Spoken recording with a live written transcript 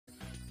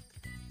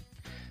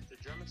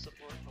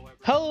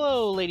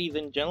Hello, ladies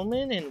and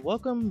gentlemen, and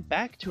welcome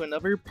back to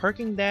another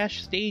Parking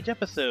Dash stage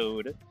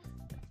episode.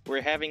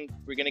 We're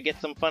gonna get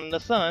some fun in the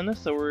sun,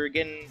 so we're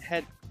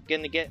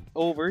gonna get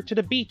over to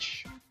the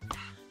beach.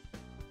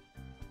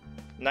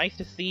 Nice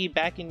to see you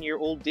back in your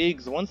old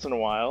digs once in a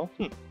while.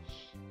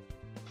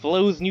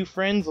 Flo's new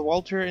friends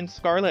Walter and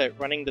Scarlett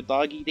running the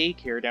doggy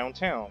daycare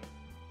downtown.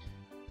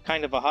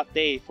 Kind of a hot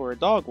day for a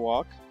dog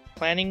walk.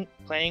 Planning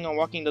on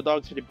walking the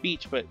dog to the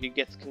beach, but it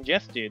gets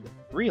congested.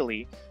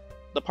 Really.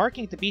 The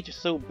parking at the beach is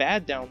so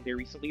bad down there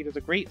recently. There's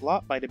a great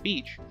lot by the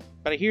beach,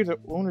 but I hear the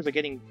owners are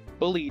getting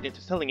bullied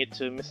into selling it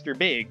to Mr.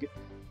 Big.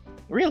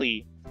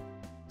 Really?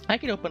 I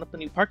could open up a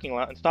new parking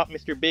lot and stop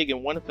Mr. Big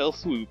in one fell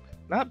swoop.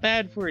 Not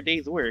bad for a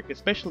day's work,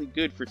 especially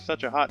good for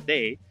such a hot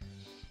day.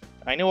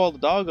 I know all the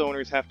dog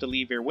owners have to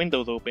leave their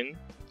windows open,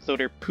 so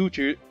their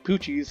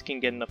poochies can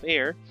get enough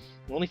air.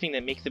 The only thing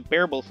that makes it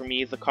bearable for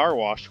me is the car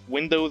wash.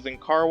 Windows and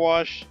car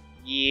wash?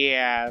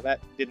 Yeah, that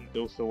didn't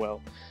go so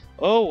well.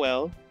 Oh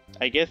well.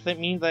 I guess that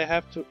means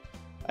I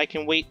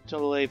can wait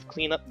till I've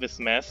cleaned up this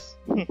mess.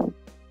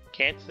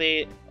 Can't say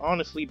it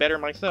honestly better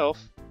myself.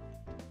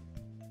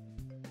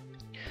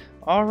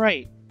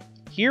 Alright,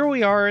 here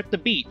we are at the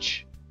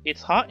beach.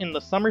 It's hot in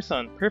the summer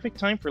sun, perfect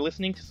time for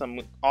listening to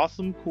some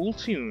awesome cool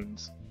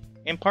tunes.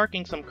 And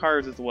parking some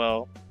cars as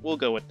well. We'll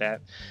go with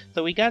that.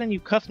 So we got a new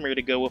customer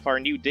to go with our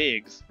new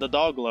digs, the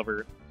dog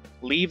lover.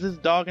 Leaves his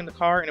dog in the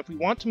car, and if we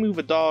want to move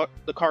the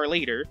car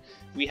later,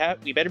 we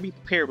better be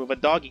prepared with a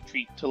doggy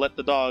treat to let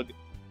the dog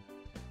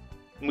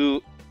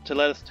move,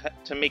 to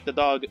make the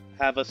dog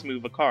have us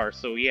move a car.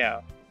 So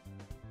yeah.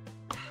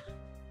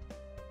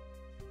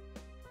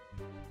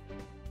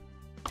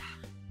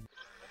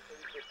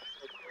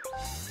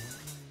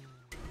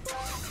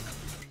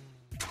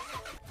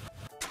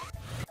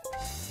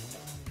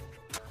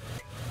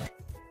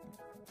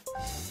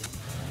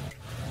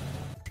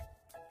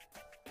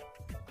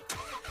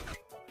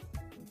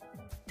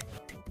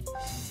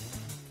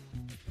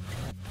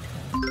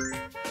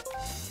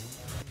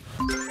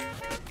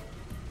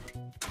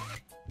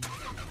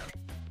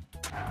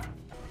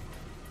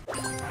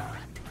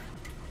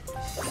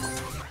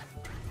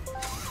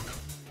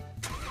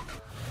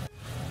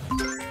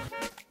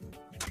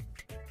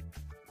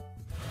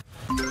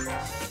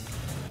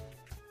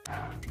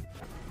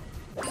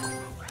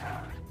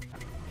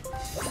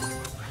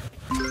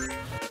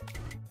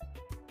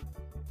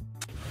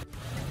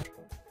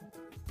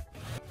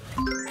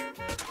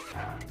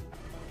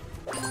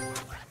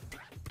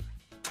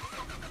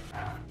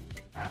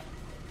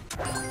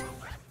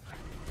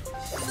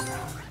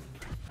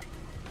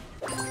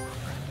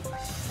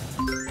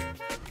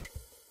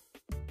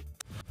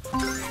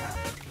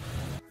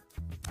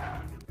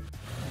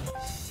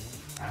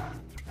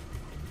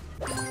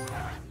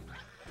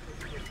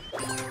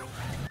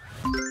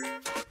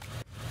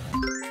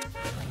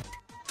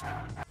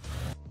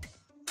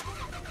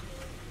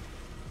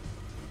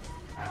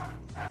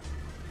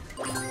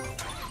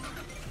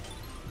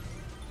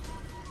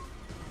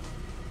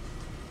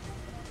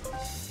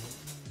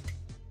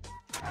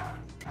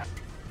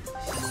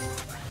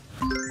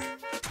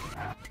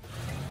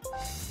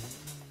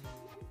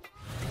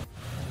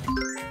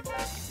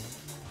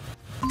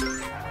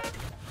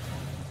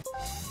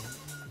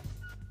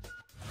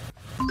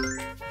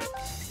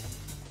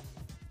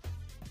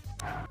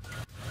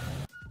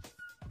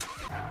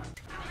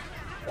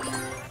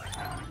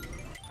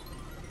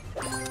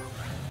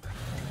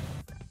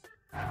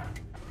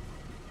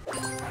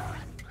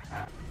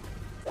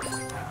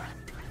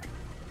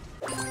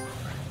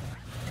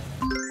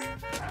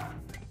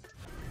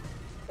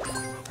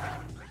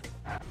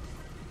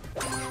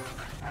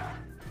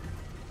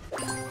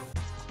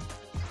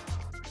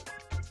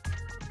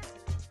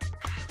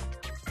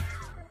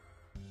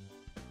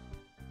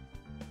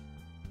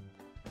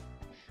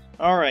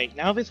 Alright,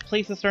 now this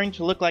place is starting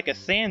to look like a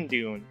sand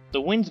dune. The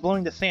wind's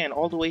blowing the sand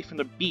all the way from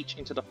the beach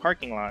into the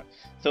parking lot,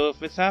 so if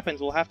this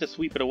happens we'll have to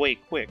sweep it away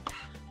quick.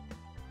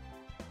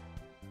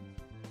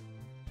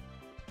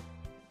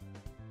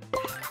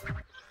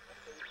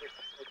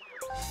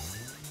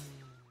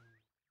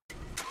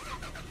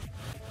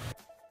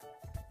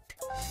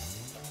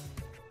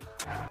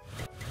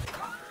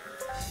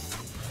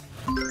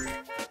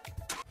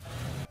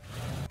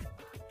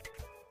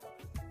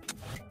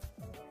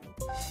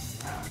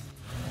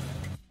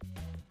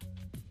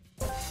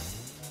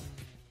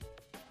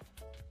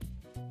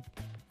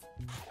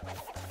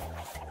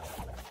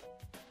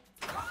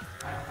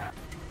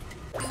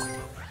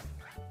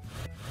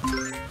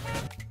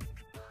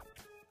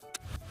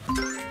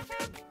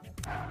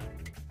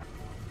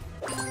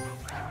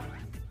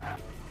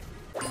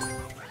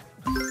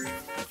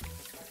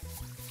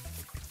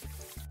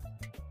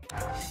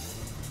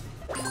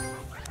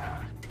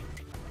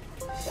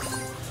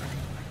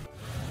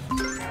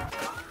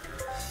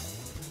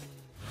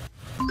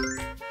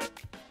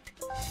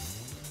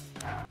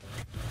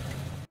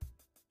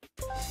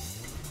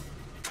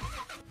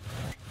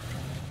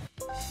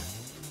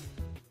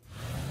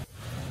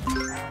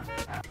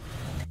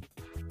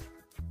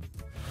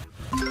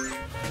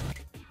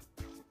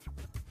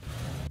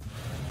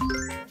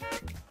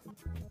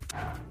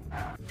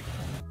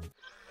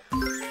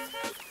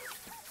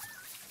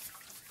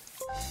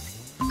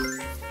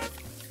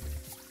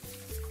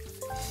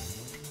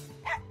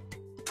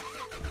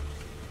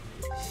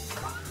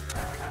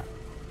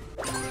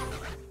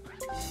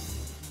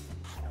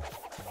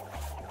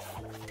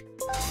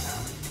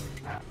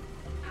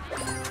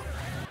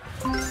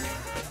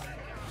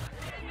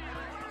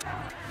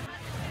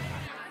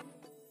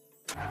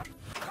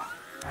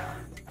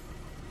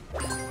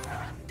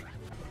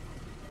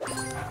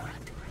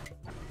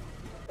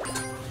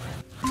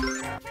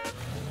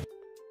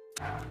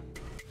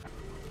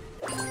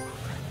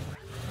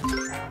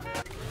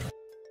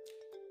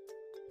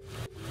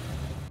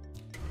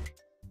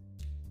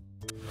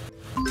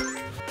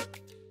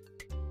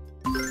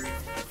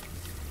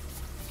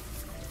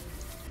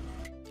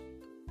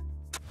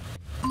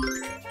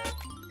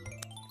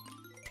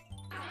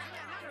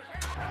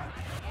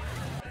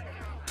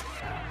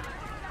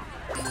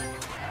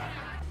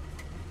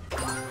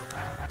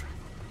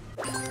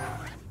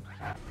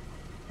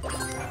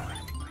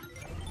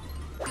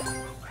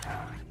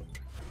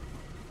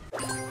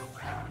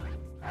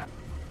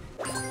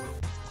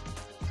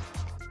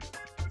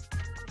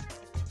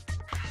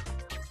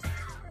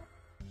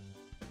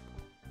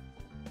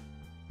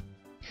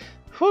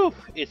 Whew!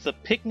 It's a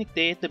picnic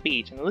day at the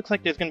beach, and it looks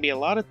like there's going to be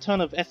a ton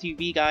of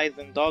SUV guys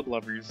and dog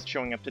lovers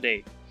showing up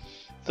today.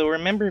 So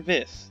remember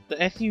this, the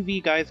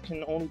SUV guys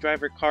can only drive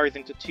their cars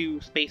into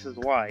 2 spaces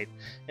wide,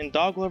 and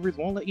dog lovers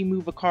won't let you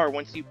move a car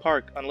once you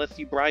park unless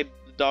you bribe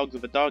the dogs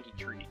with a doggy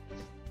treat.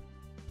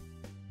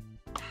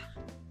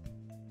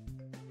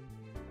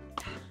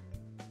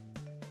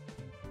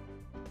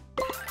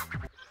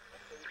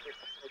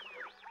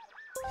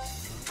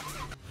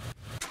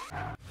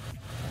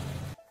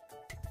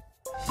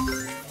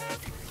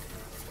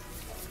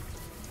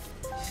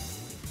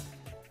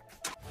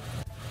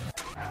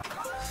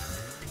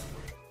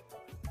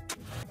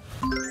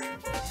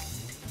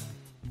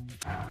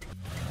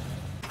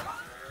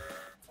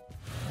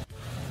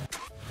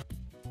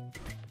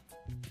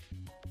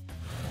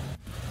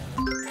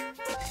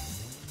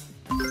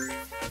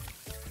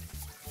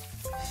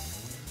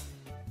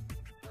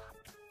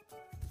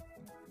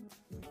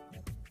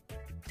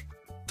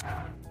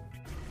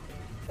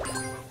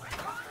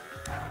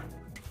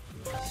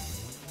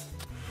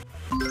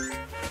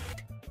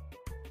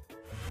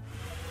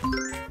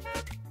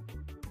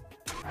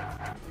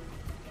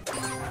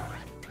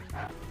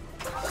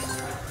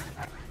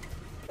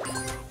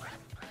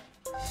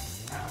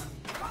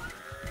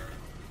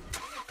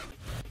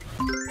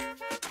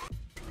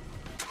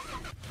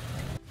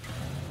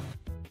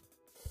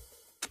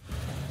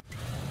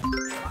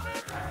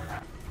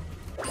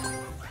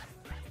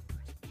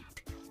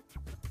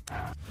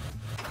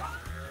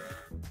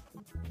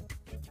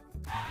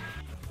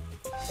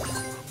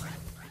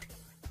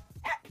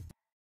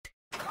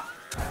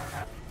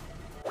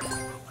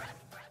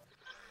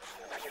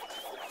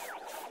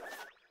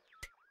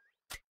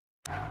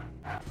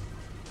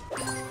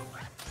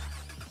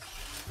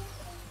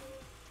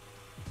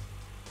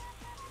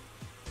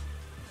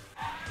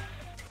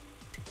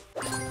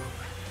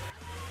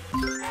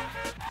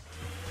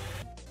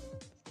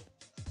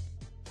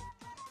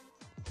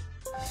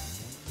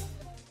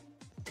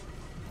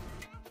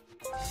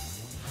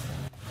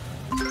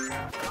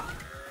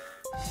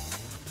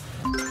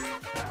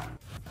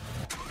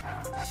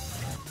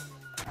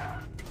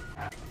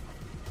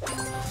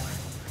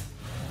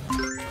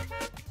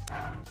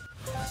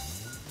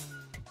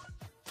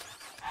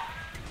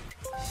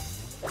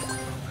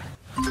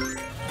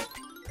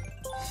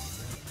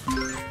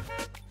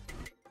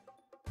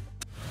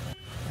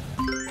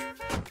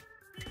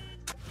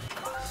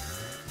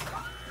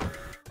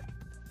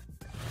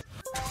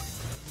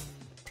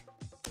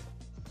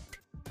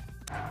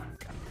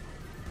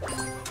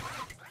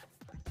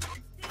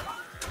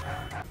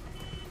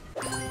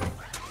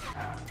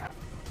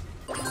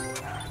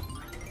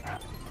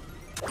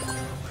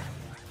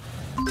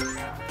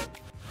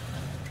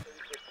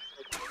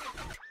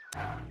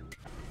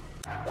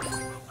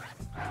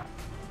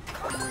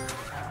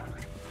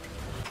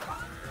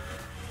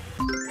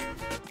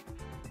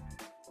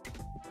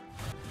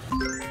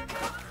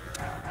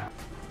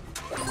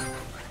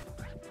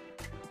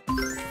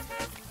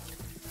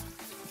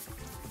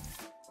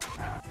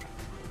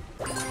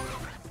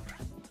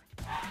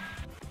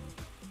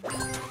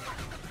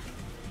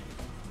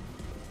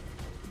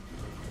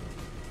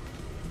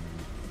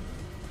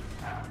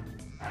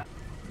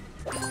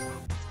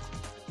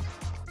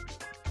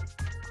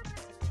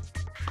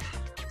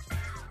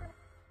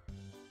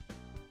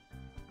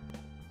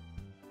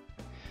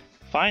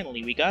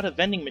 Finally, we got a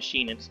vending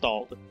machine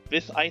installed.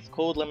 This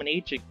ice-cold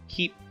lemonade should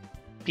keep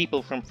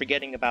people from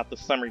forgetting about the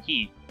summer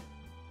heat.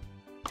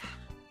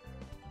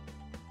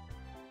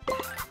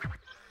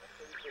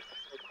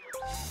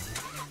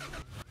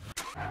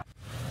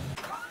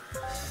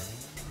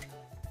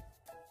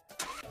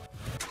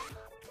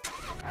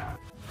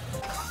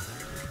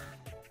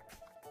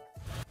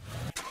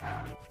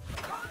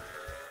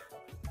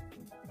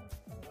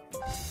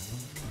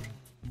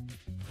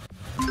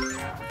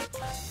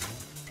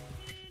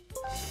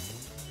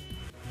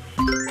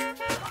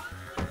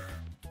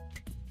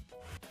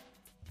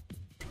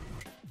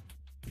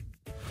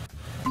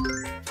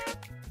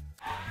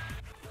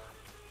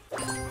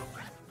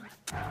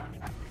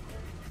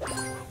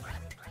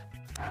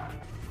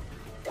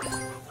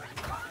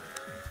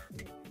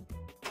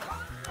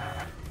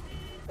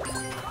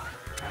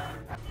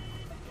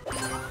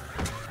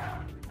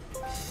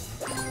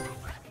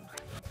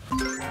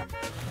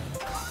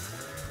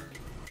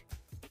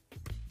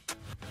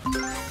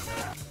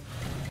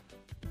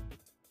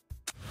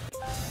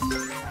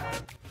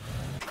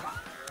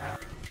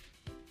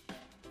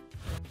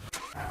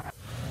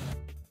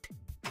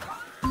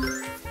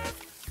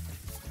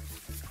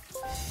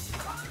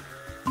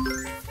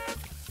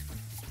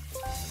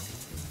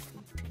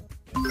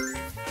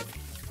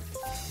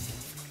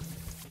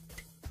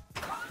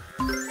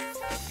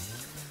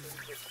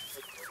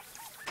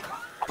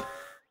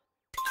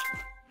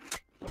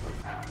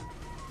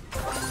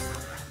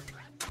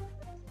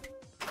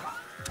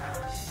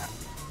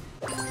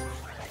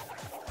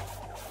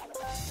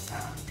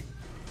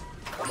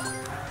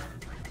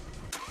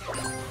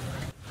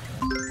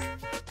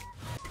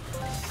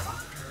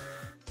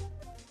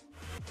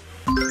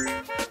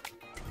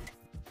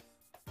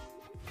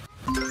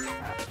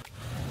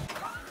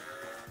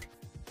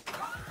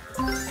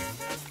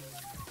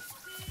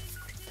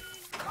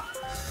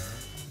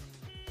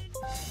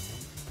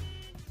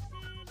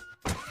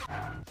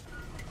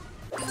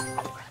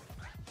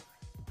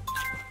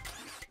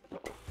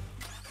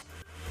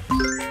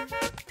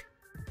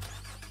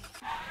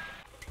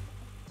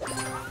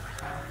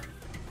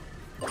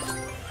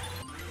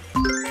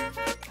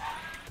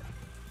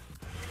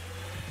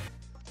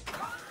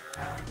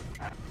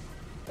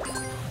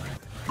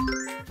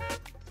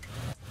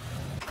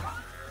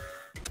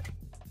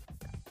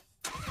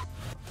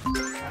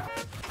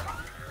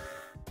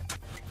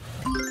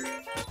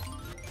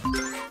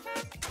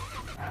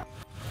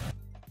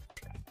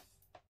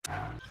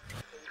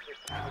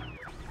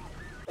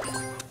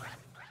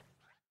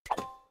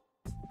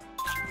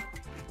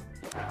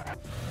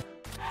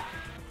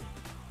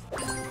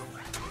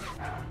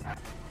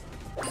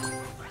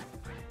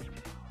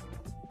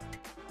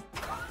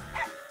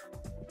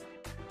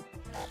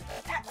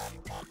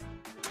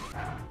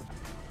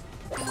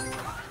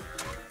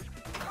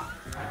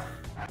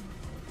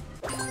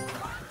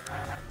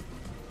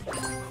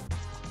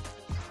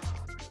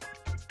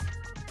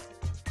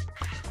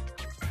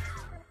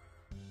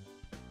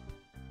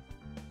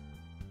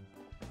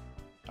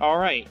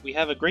 Alright, we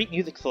have a great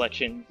music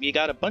selection. We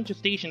got a bunch of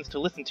stations to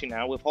listen to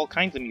now with all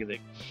kinds of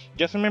music.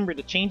 Just remember,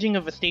 the changing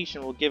of a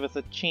station will give us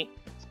a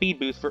speed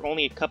boost for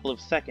only a couple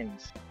of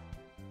seconds.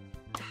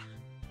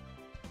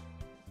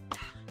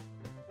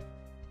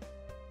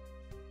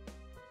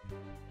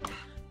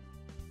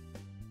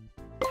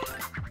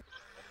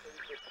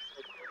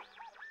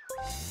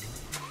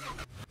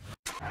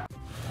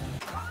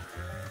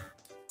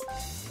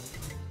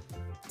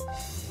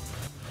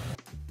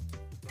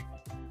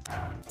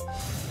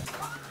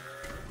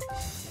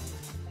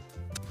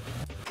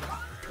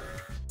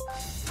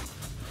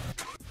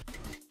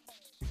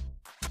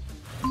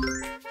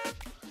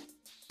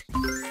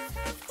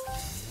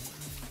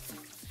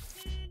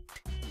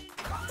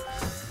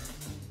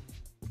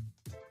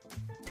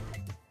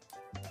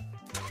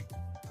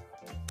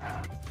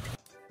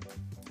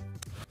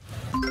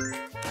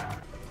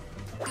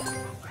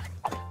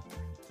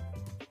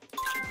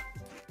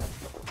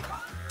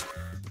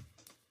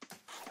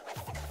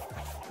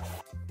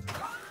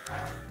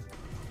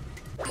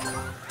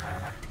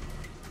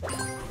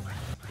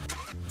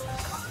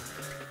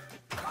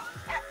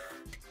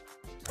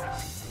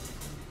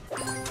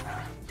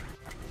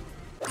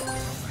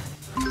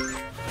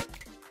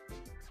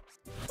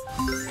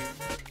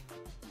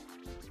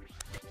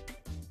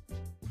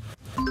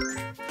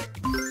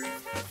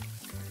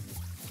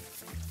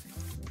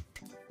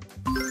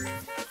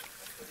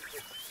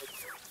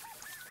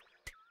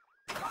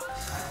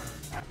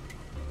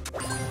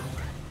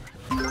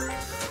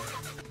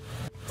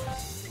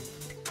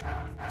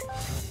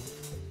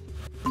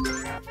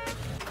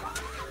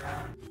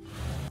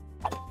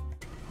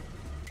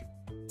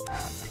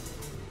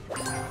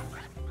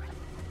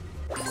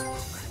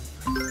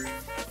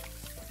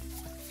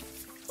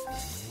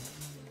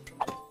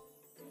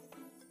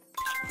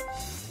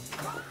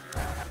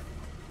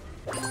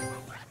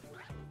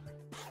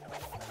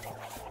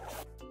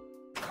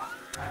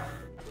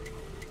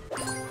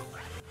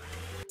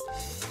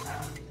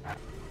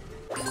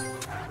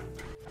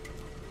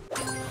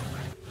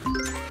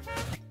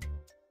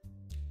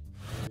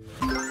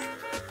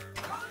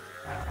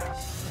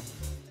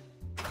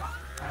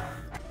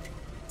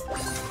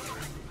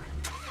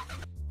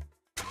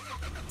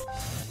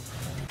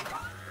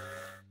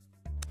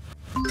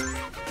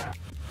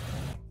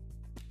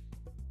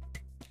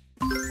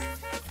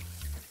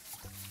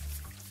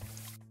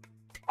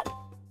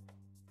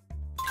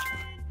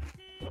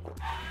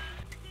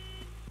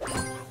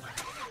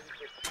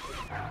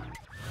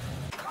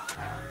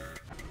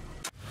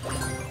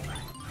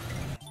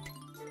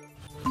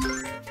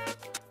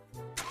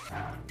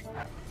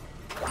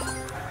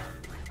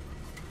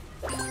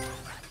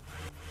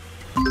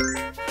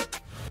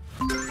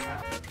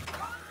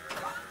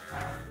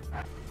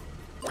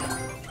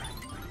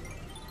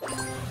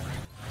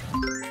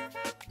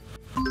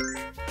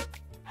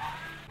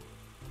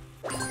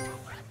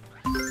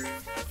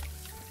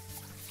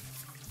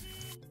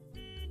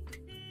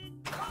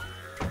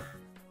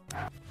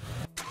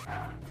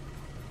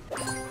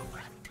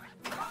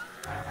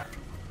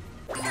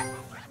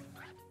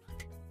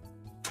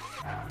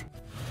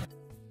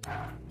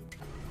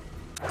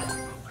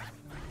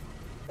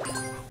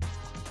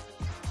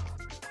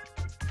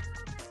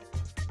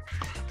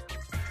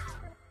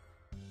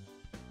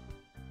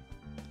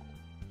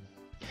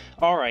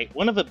 Alright,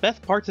 one of the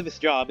best parts of this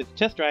job is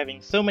test driving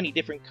so many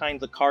different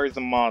kinds of cars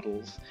and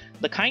models.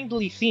 The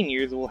kindly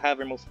seniors will have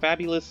their most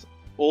fabulous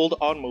old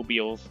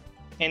automobiles,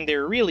 and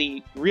they're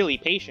really, really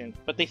patient,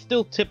 but they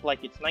still tip like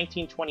it's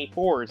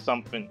 1924 or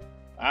something.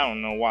 I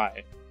don't know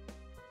why.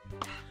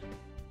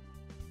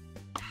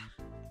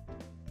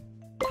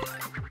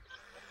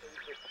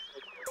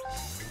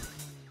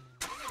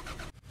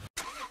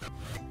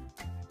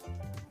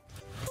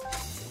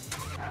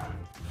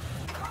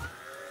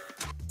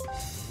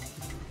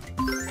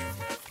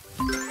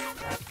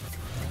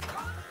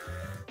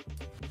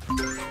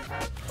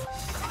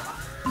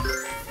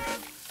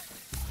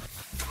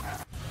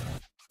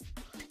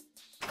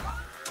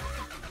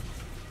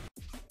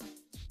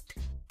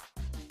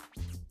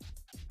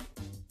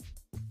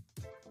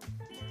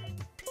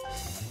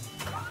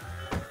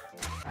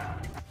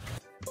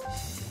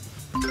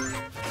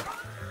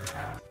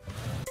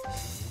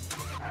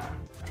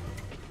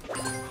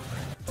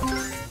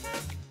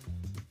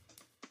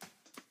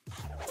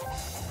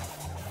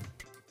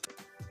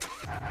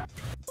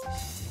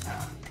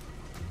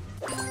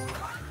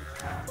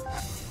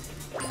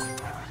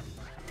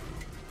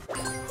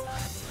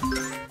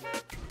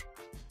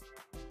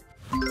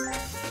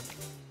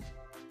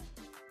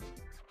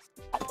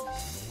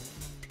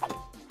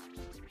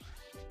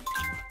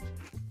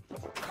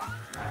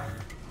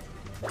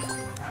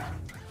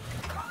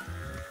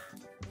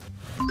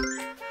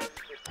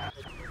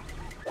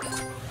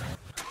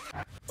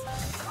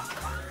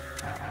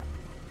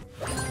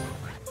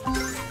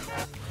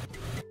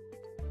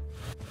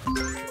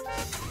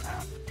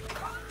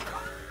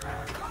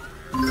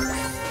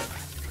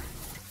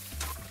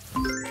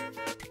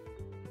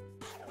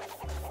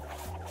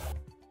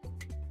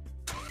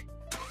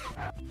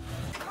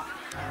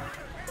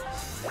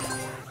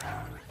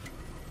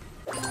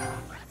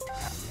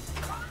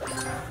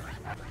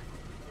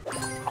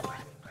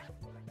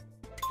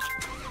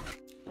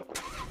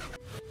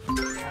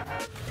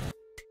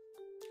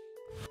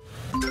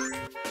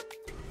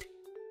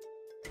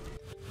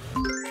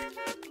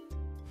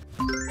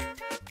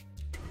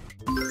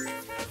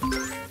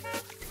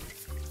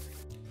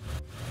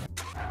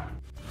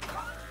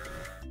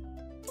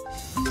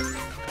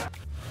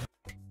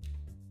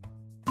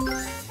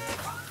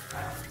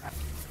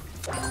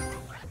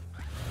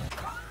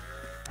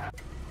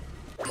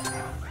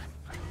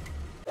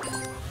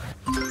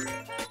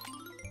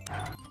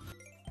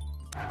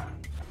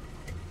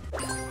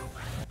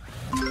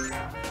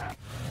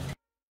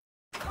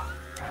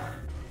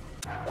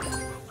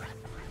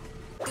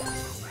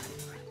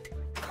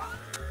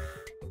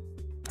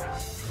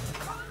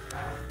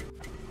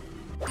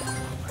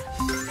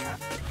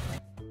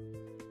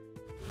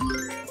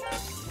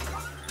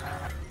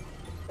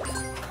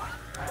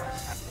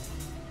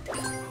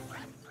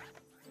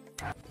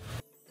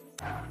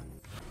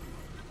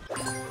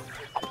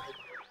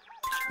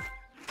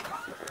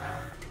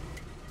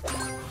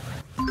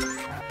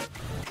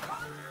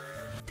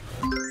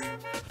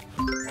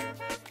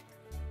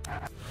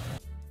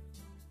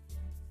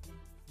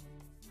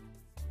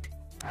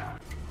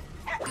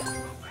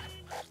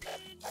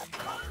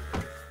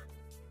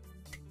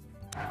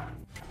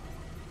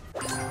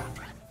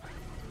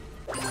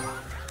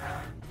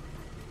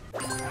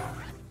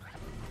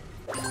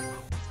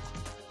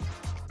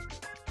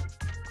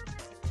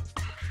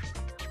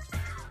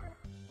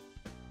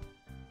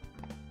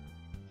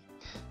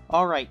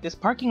 Alright, this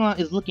parking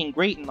lot is looking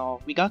great and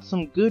all. We got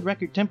some good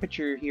record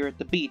temperature here at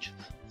the beach,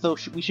 so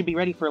we should be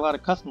ready for a lot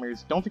of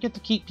customers. Don't forget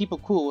to keep people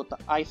cool with the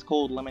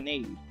ice-cold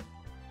lemonade.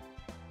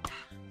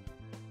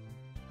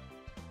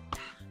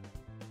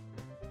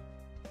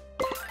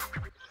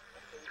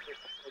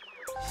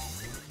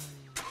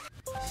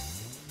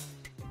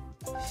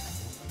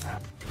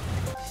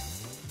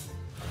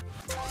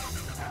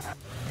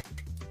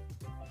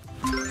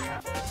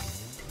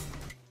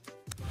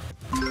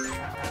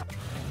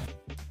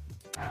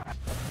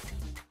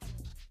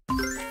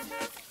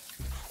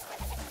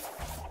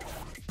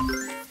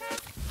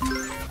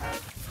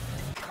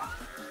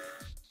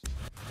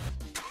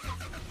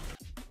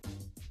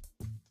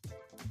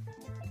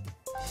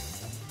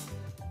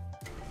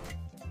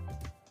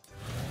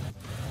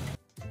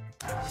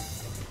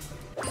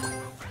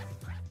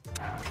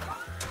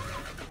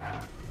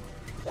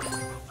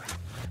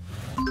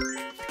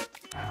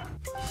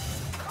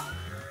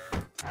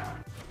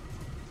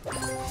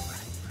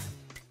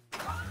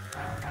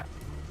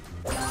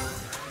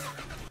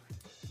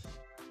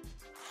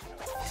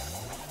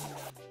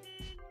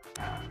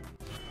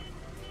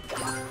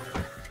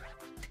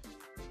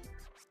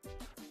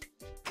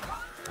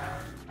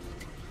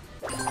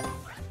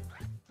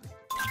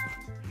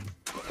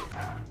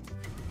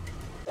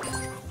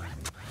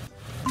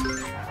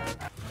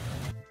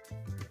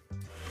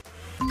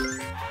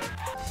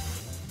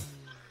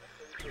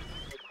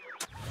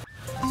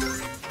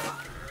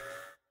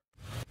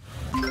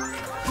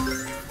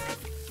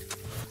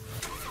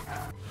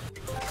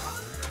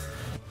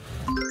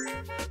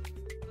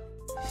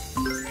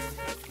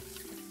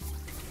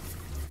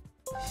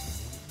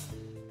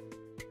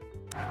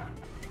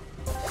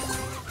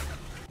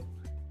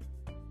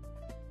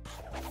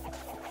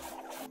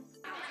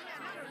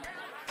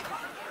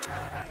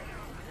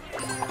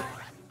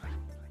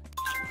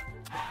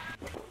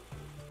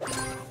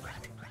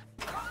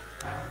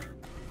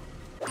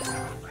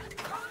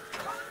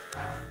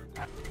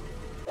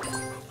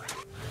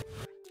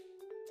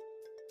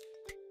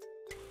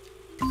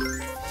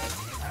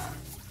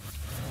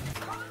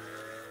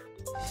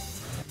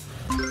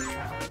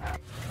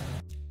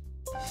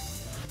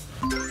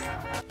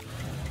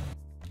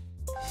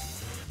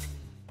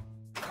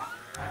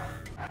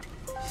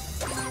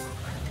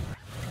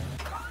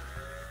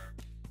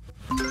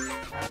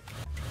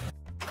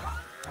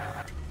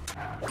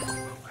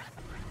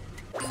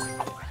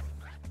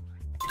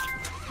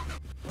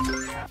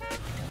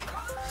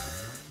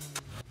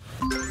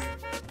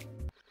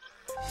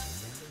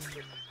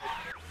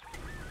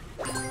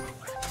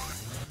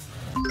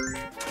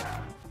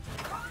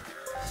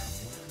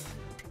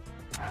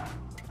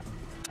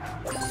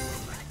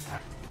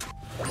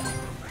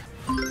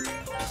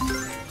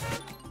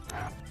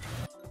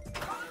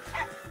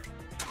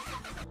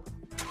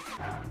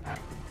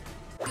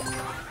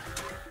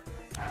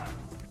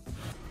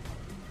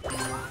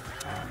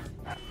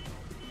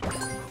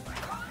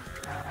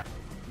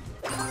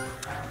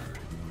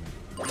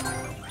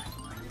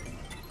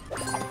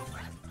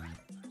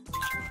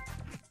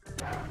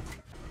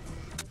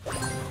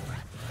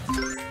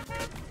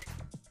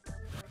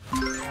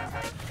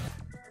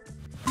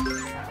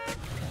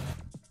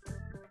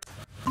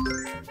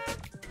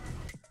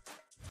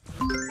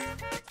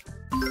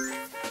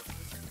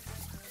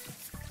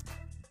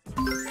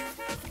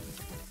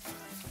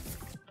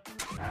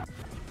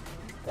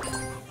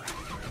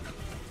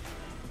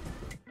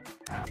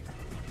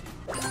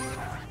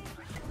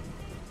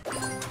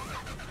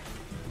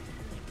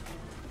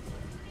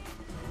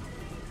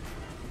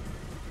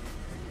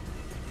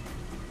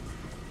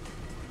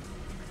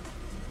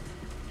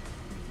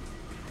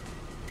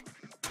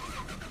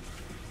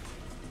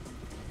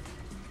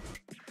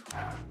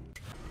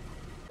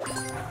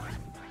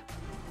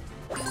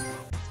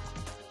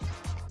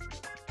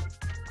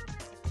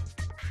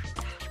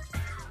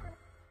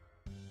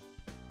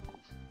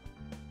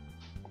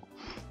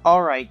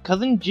 Alright,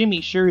 Cousin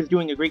Jimmy sure is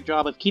doing a great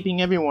job of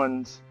keeping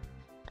everyone's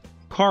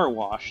car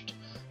washed.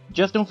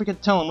 Just don't forget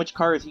to tell him which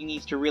cars he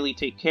needs to really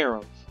take care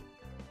of.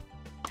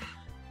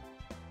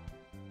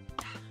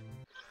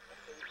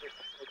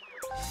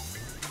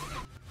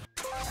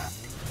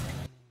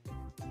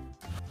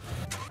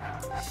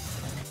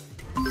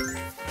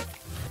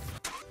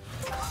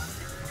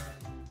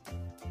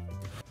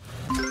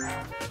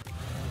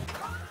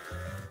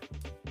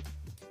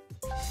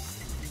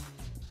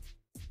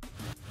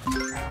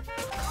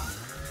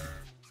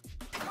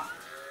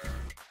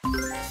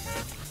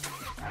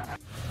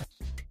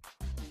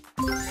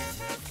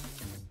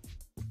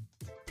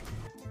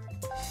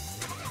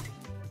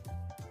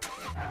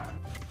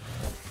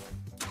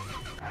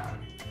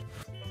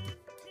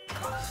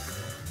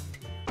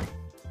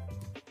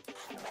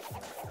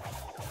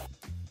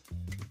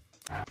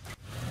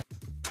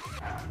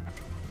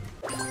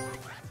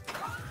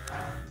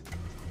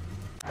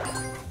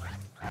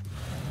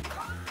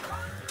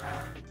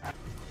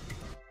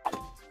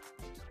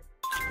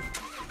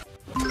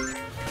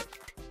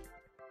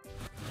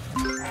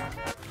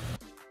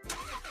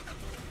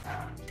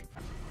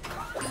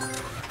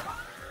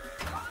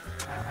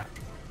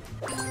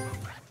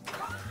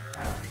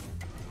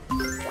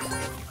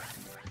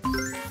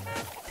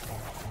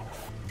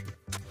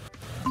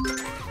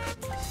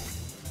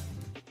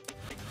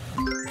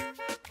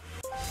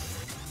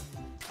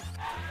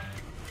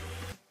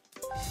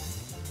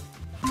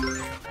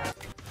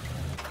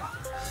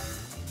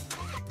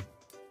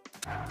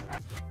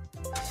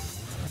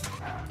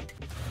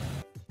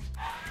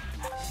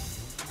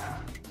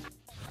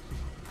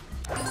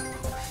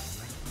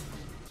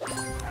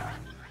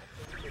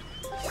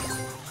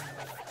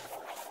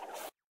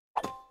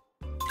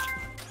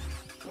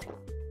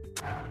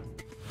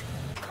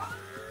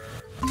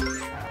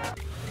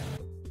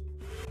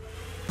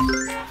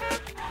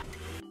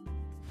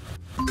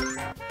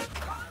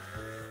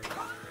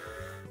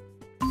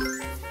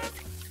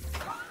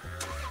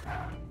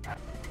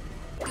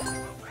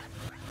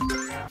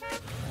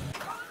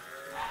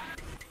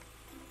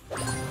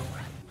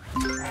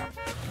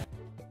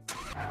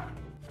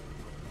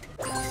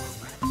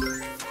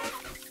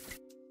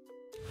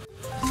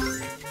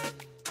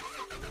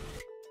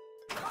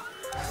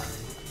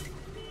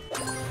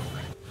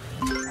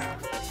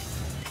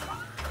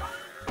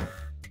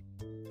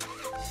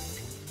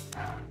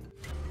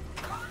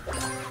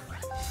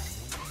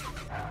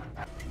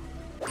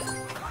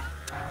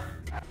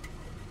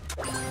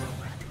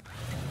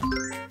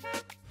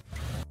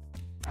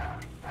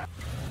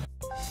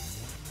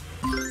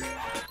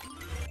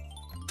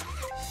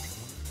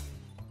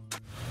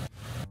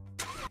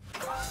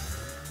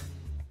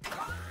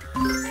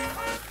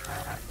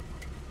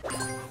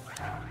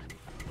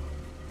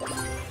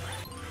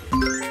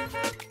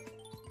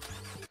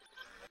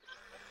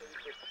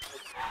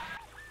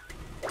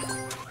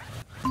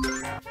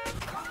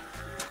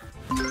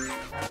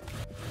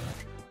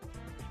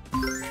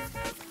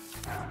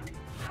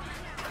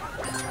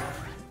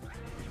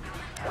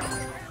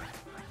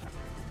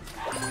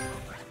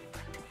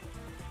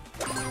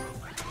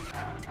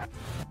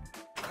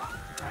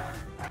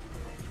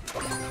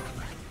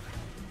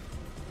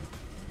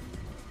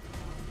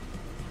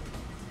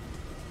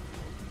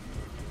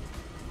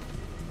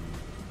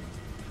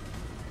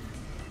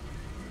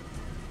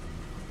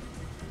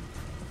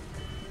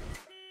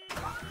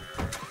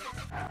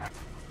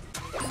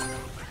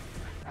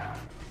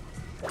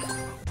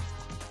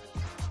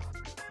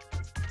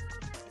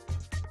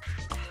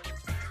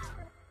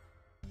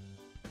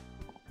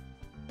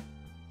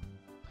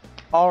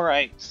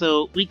 Alright,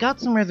 so we got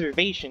some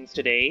reservations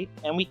today,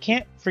 and we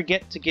can't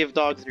forget to give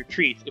dogs their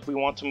treats if we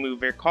want to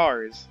move their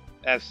cars,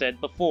 as said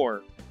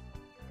before.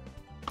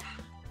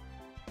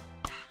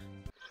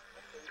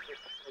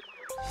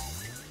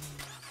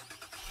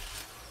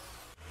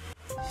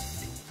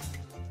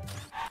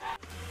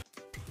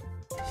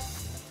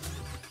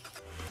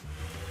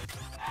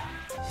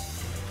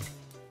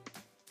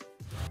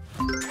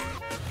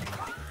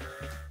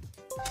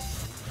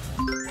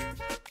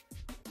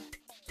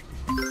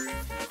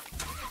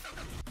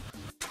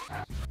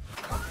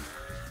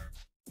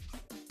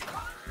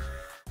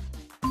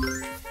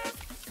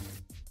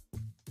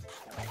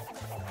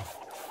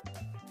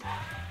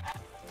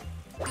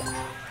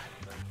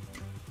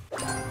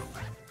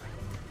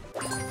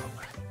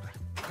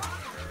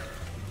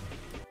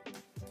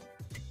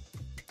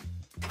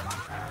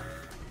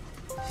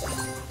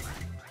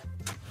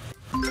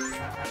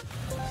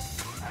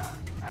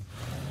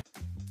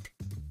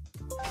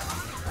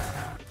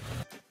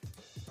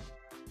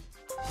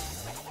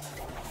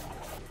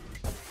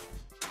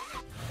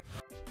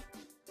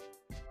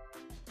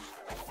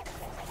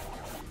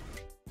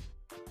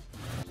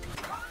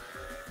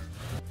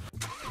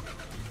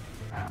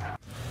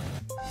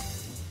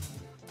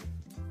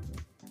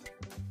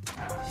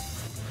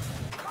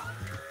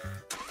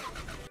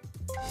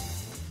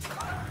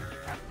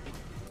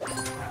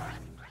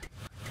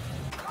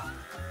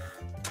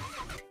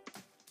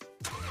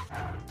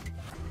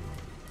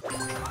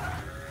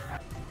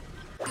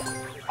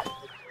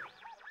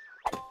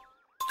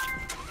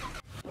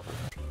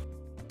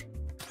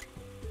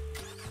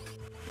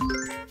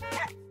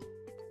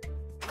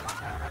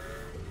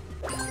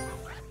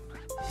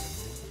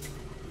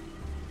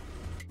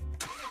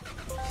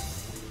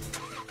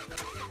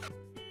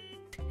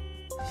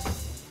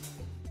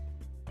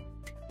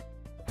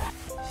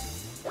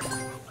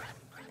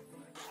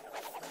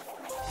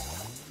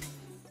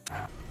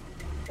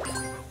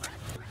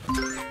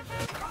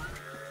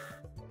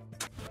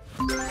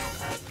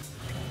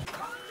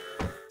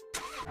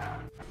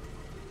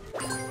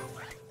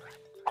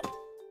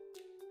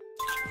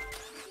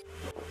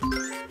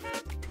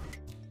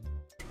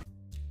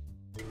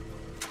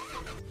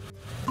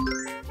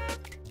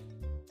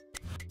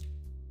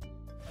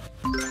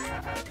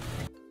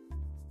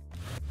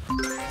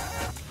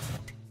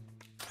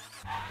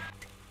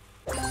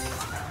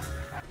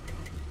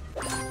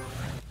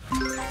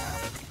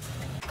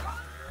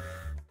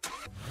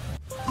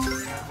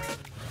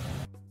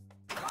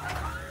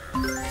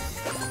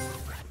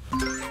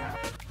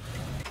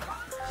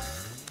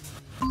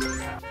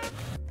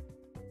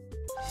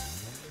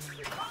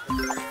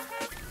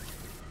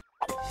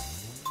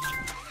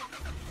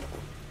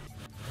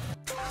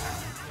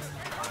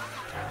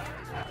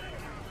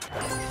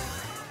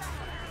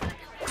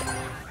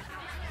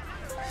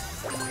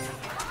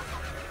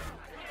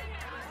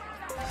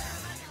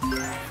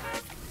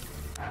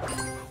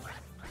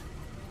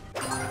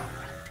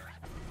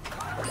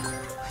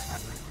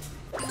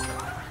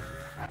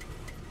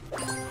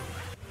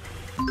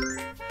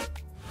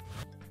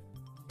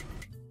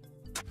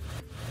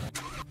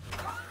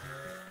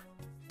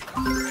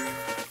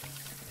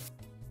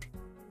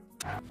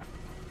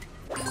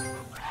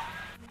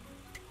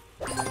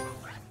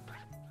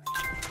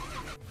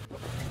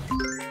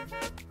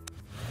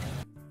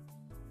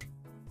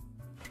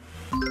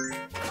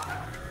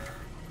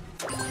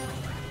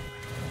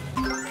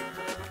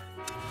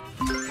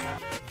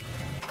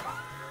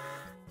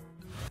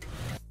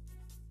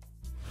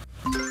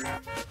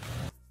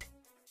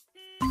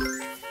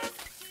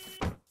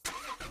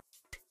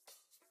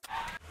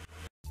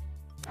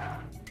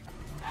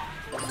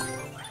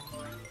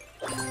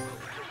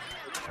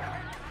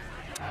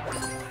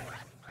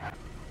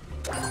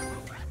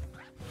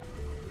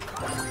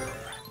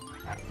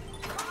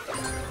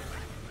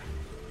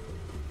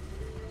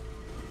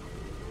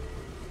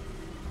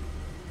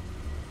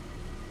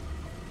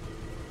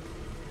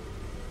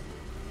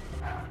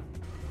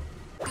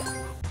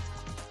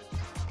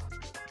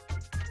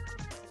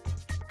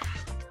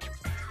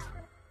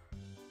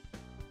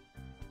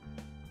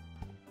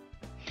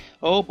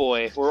 Oh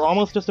boy, we're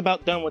almost just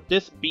about done with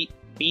this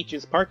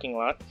beach's parking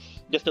lot.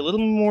 Just a little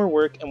more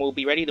work and we'll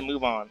be ready to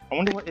move on. I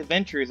wonder what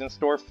adventure is in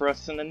store for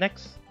us in the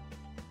next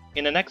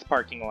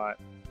parking lot.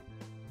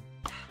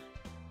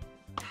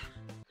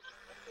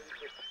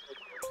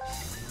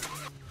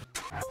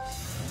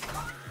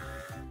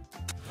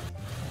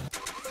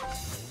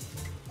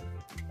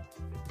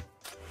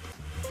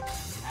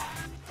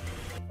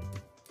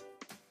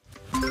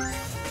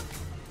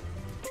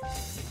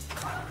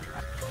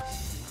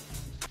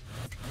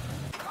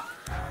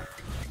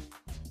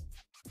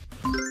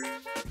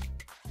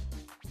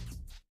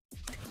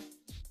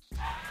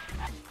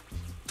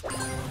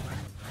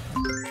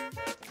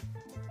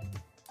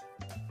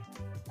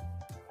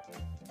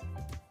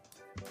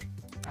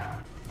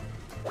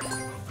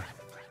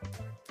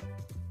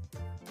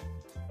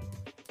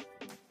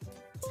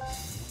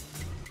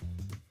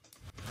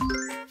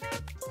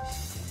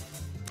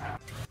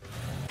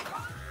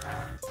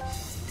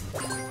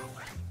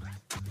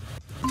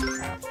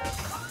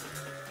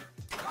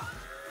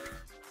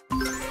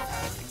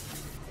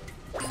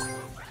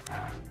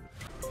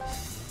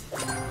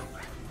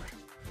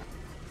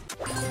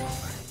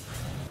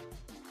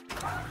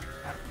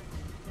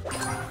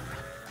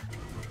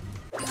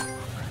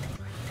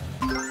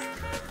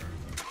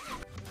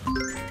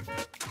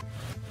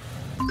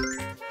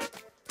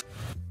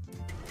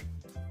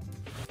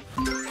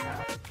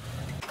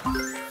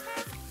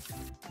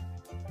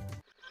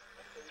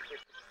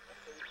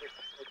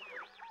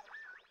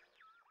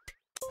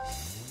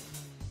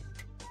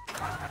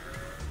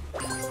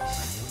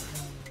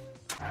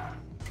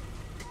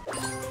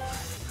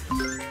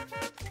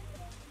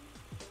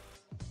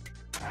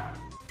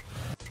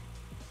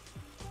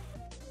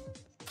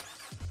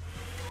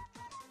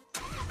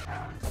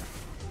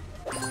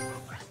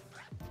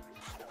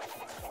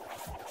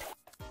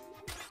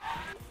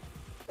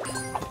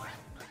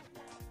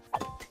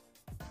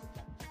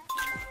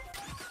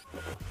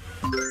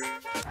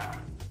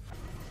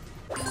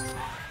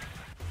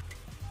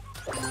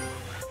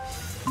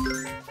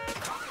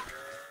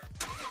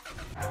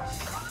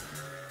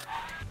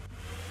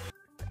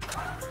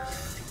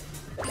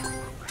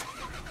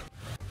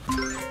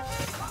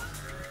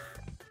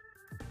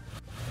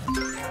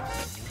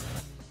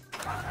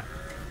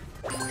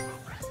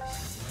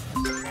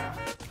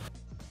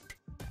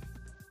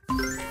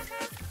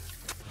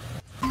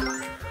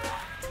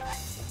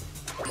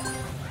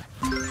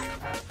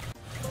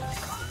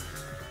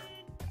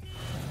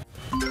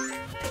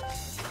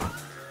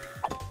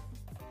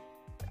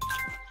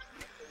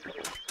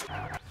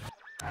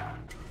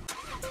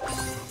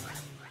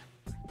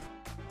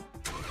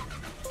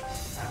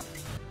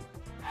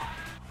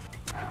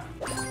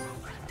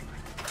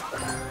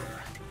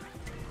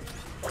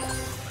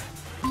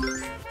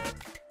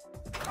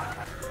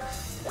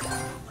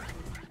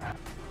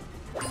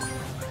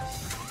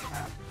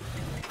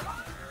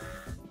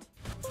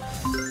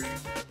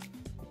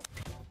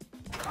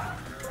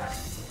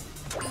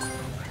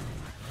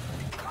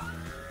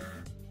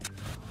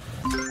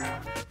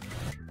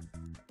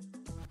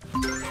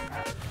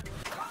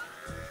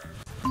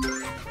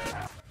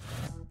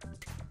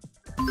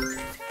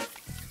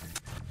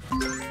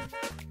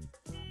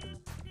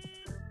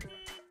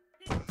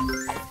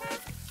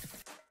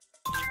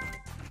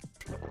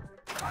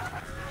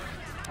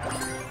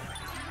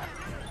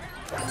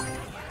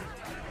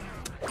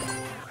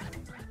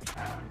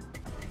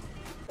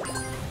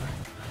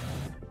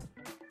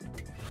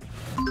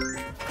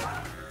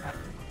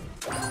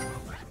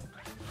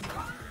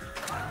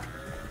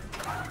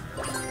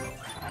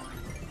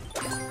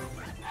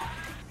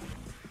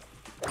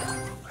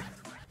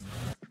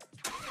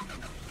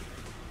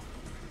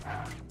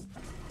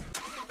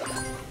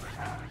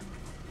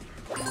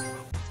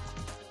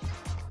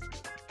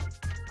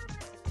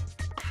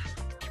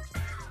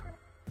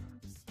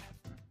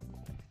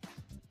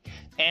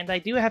 And I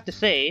do have to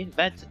say,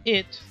 that's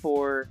it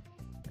for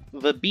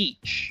the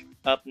beach.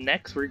 Up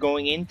next, we're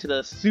going into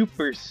the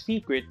super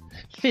secret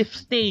 5th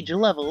stage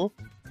level.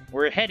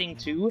 We're heading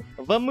to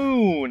the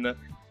moon.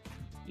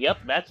 Yep,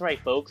 that's right,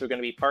 folks. We're going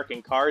to be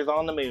parking cars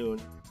on the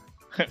moon.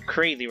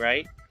 Crazy,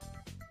 right?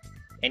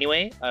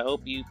 Anyway, I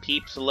hope you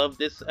peeps love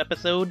this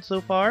episode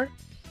so far.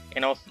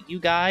 And I'll see you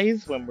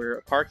guys when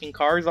we're parking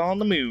cars on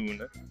the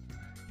moon.